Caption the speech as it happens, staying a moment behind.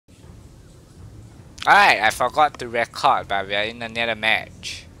Alright, I forgot to record, but we are in another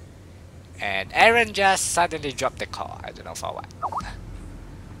match. And Aaron just suddenly dropped the call. I don't know for what.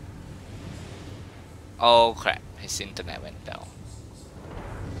 Oh crap, his internet went down.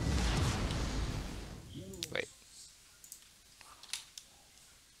 Wait.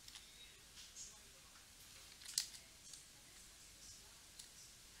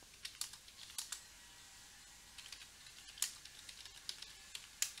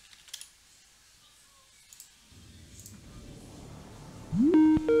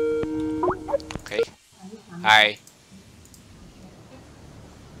 Okay. Hi.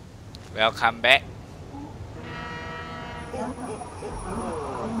 Welcome back.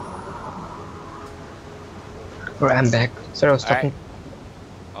 Alright, I'm back. Sorry, I was Alright. talking.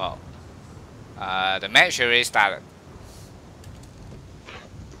 Oh. The match already started.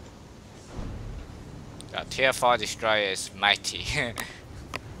 The tier 4 destroyer is mighty.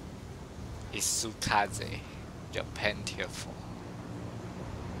 Isukaze. Japan tier 4.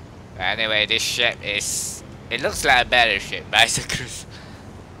 But anyway, this ship is... It looks like a battleship, but it's a cruise.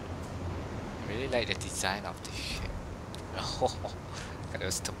 I really like the design of this ship. Oh, got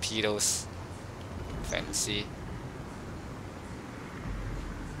those torpedoes. Fancy.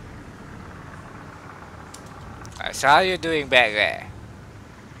 So how are you doing back there?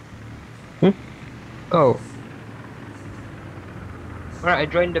 Oh. Alright, I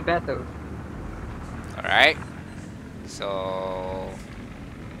joined the battle. Alright. So...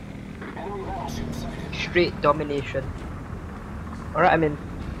 Straight domination. Alright, I'm in.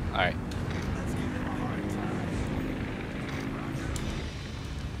 Alright.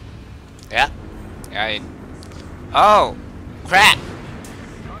 Yeah. Yeah. Oh! Crap!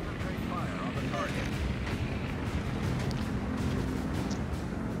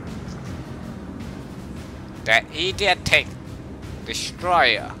 That idiotic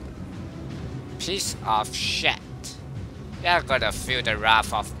destroyer. Piece of shit. You're gonna feel the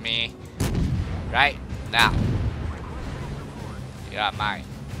wrath of me. Right now. You are mine.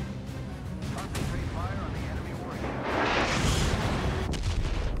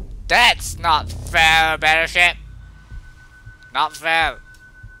 That's not fair, battleship. Not fair.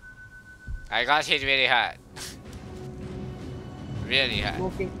 I got hit really hard. Really hard.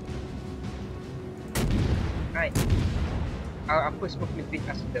 Smoking. Alright. I'll put smoke between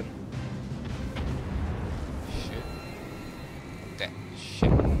us and them. Shoot. That shit.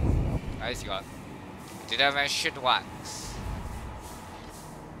 Nice gun. Didn't even shoot once.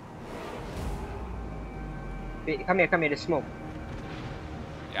 Wait, come here, the smoke.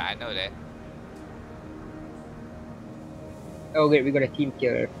 Yeah, I know that. Oh wait, we got a team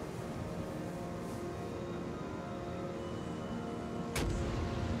killer.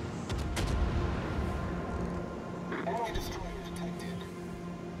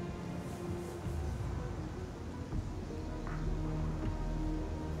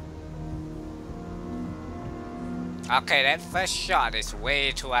 Okay, that first shot is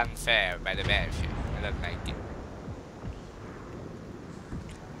way too unfair by the battleship. I don't like it.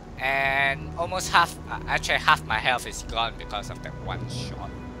 And almost half, actually half my health is gone because of that one shot.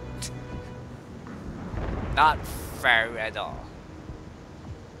 Not fair at all.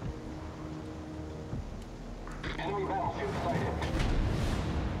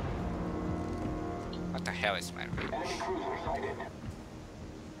 What the hell is my range?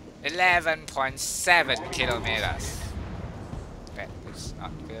 11.7 kilometers. That is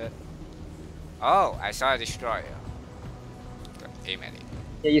not good. Oh, I saw a destroyer. Got aim at it.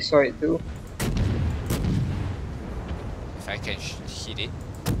 Yeah, you saw it too. If I can hit it.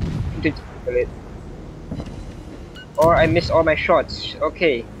 Did you kill it? Or I missed all my shots.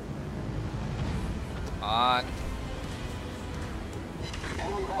 Okay. On.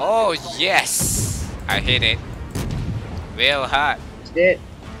 Oh yes! I hit it. Real hard. It's dead.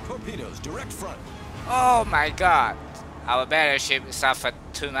 Torpedoes, direct front. Oh my god! Our battleship suffered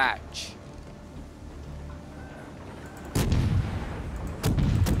too much.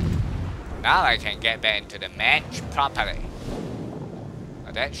 Now I can get back into the match properly.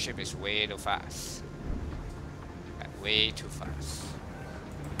 But that ship is way too fast. Way too fast.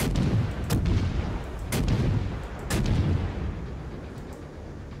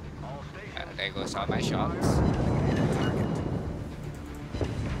 There goes all my shots.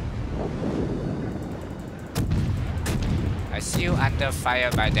 I see you under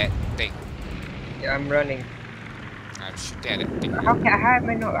fire by that thing. Yeah, I'm running. I'm shooting at that thing. How am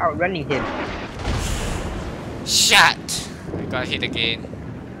I not outrunning him? Shot! I got hit again.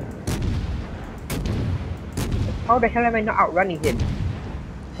 How the hell am I not outrunning him?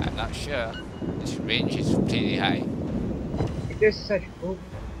 I'm not sure. This range is pretty high. It is such. Oh.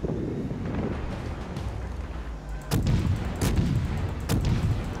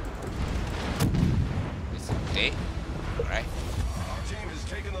 D. Alright. Our team is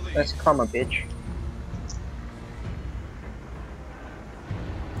taking the lead. Let's come a bitch.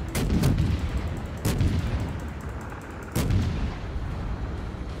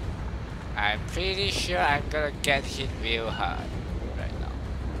 I'm pretty sure I'm gonna get hit real hard right now.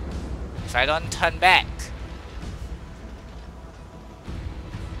 If I don't turn back.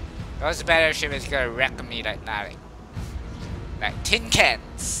 Those battleship is gonna wreck me like nothing. Like tin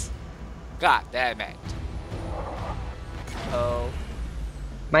cans. God damn it. Oh.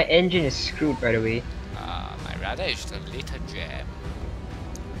 My engine is screwed, by the way. My rudder is a little jam.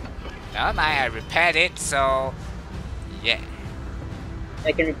 Never mind, I repaired it, so yeah.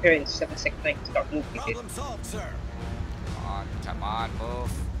 I can repair in 7 seconds. I can start moving again. Problem solved, sir. Come on,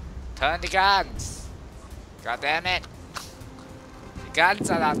 move. Turn the guns. God damn it. The guns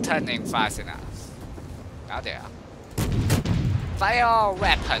are not turning fast enough. Now they are. Fire all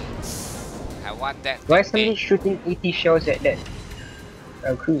weapons. I want that. Why is thing somebody shooting 80 shells at that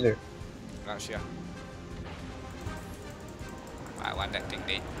cruiser? Not sure. I want that thing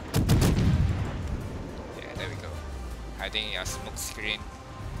dead. Yeah, there we go. Hiding your smoke screen.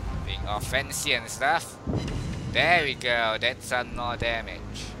 Being all fancy and stuff. There we go. That's some more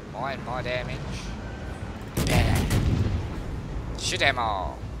damage. More and more damage. Yeah. Shoot them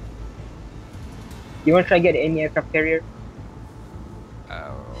all. You want to try to get any aircraft carrier?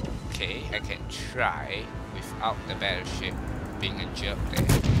 Okay, I can try without the battleship being a jerk there.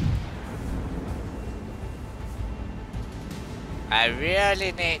 I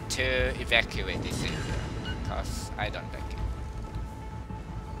really need to evacuate this area because I don't like it.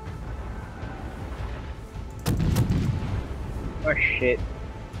 Oh shit.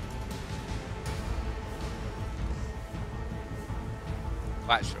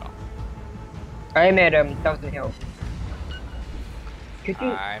 What's wrong? I'm at 1000 health. Could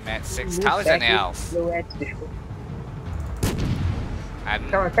you I'm at move 6,000 back health. with low at the show? I'm I'm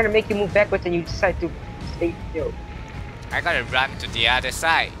trying to make you move backwards and you decide to stay still. I gotta run to the other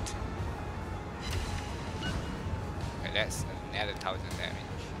side. Okay, that's another 1,000 damage.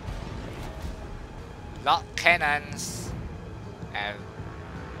 Lock cannons and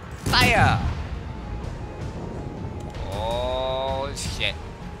fire! Oh shit!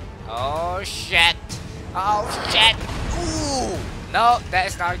 Oh shit! Oh shit! Ooh! No,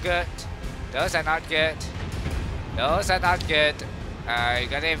 that's not good. Those are not good. Those are not good. You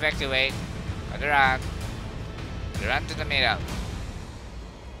gotta evacuate. Gotta run. Run to the middle.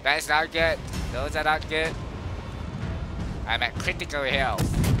 That's not good. Those are not good. I'm at critical health.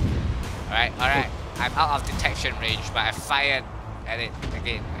 Alright. I'm out of detection range, but I fired at it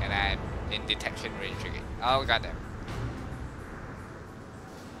again, and I'm in detection range again. Oh goddamn.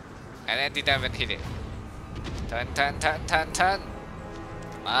 And then didn't even hit it. Turn.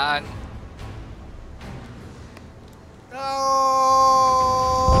 Come on. No!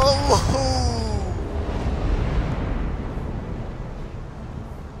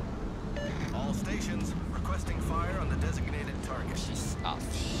 All stations requesting fire on the designated target. Piece of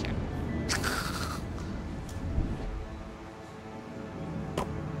shit.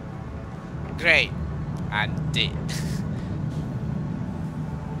 Great. I'm dead.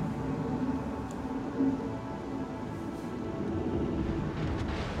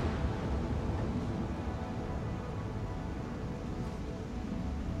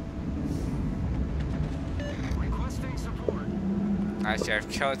 Requesting support. I should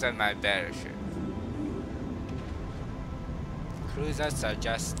have chosen my battleship. Cruisers are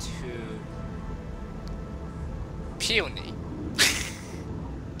just too puny.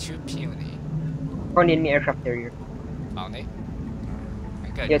 Too puny. Found enemy aircraft carrier. Found it?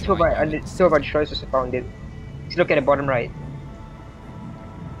 Yeah, two of our destroyers also found it. Just look at the bottom right.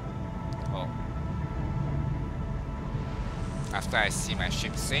 Oh. After I see my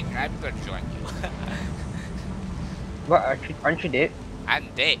ship sink, I'm gonna join you. What? Aren't you dead? I'm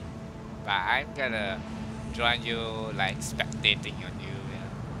dead. But I'm gonna join you, like spectating on you. Yeah.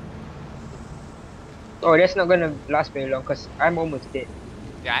 Oh, that's not gonna last very long because I'm almost dead.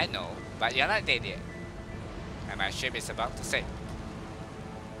 Yeah, I know. But you're not dead yet. And my ship is about to sink.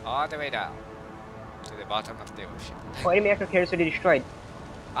 All the way down. To the bottom of the ocean. Oh, enemy aircraft carriers already destroyed.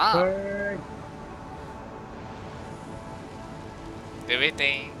 Ah! Burn. Do you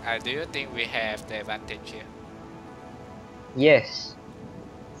think we have the advantage here? Yes.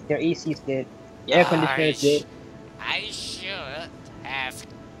 Their AC is dead. The air conditioner is dead. I should have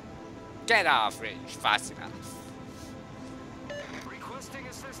get off range fast enough. Requesting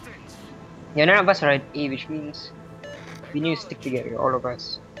assistance. Yeah, none of us are at A, which means we need to stick together, all of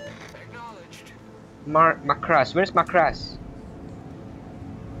us. Acknowledged. Macras. Where's Macras?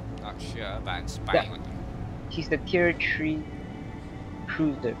 Not sure, but I'm spying on you. He's the tier 3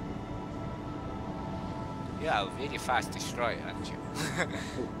 cruiser. You are a really fast destroyer, aren't you?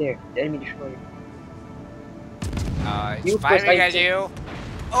 There, the enemy destroyer. It's You first, firing I at think. you.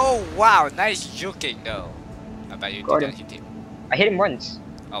 Oh wow, nice juking though. I bet you Got didn't him. hit him. I hit him once.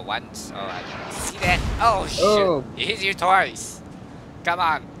 Oh, once. Oh, I didn't see that. Oh shoot! Oh. He hit you twice. Come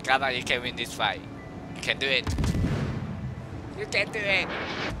on, you can win this fight. You can do it. You can do it.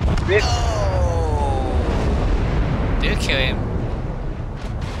 Rip. Oh! Do you kill him?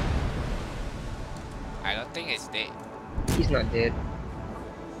 I don't think it's dead. He's not dead.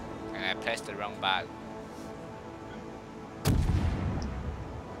 And I pressed the wrong button.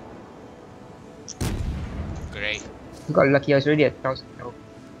 Great. I got lucky, I was already at 1,000 health.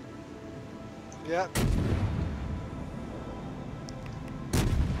 Yeah.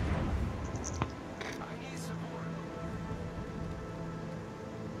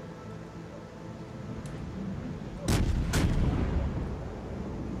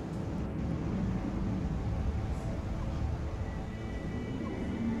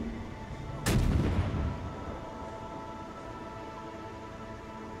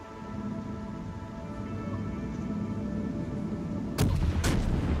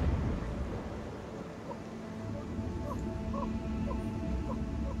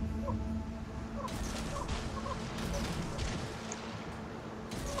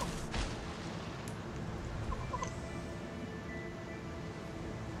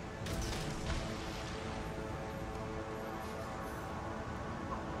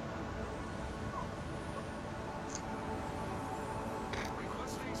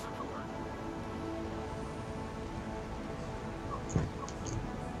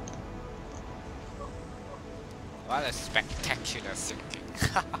 What a spectacular sinking.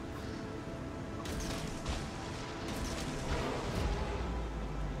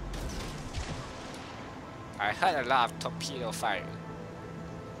 I heard a lot of torpedo fire.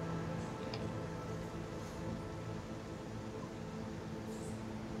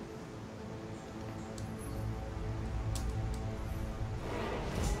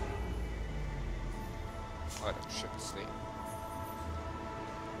 Oh, that ship is late.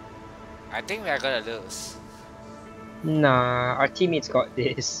 I think we are gonna lose. Nah, our teammates got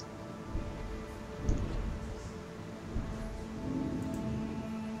this.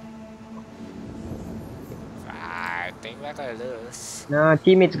 I think we're gonna lose. Nah,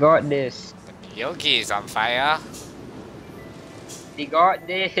 teammates got this. The Yogi is on fire. They got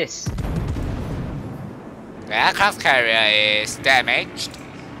this. The aircraft carrier is damaged.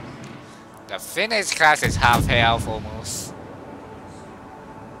 The Finnish class is half health almost.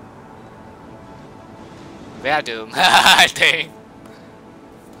 We are doomed, I think.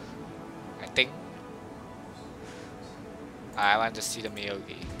 I want to see the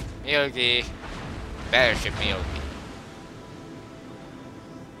Miyogi. Miyogi. Battleship Miyogi.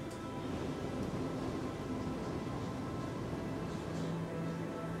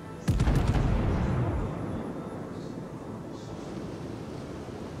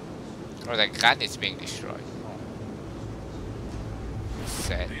 Oh, the gun is being destroyed.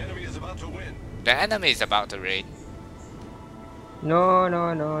 Sad. The enemy is about to win. The enemy is about to raid. No,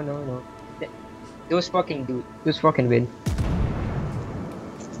 no, no, no, no. Those fucking dude. Those fucking win.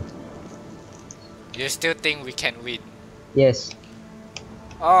 You still think we can win? Yes.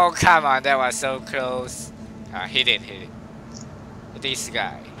 Oh, come on, that was so close. Ah, hit it. This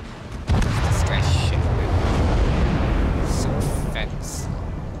guy. This guy shit. So fancy.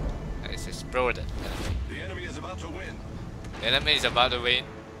 This is broader. The enemy is about to win. The enemy is about to win.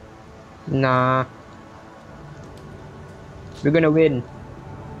 Nah. We're gonna win.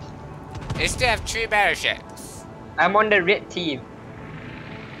 They still have 3 battleships. I'm on the red team.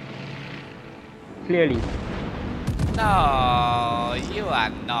 Clearly. No, you are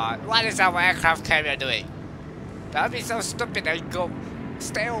not. What is our aircraft carrier doing? That would be so stupid. I go.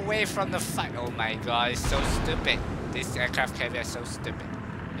 Stay away from the fight. Oh my god, it's so stupid. This aircraft carrier is so stupid.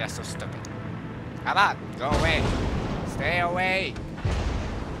 You're so stupid. Come on, go away. Stay away.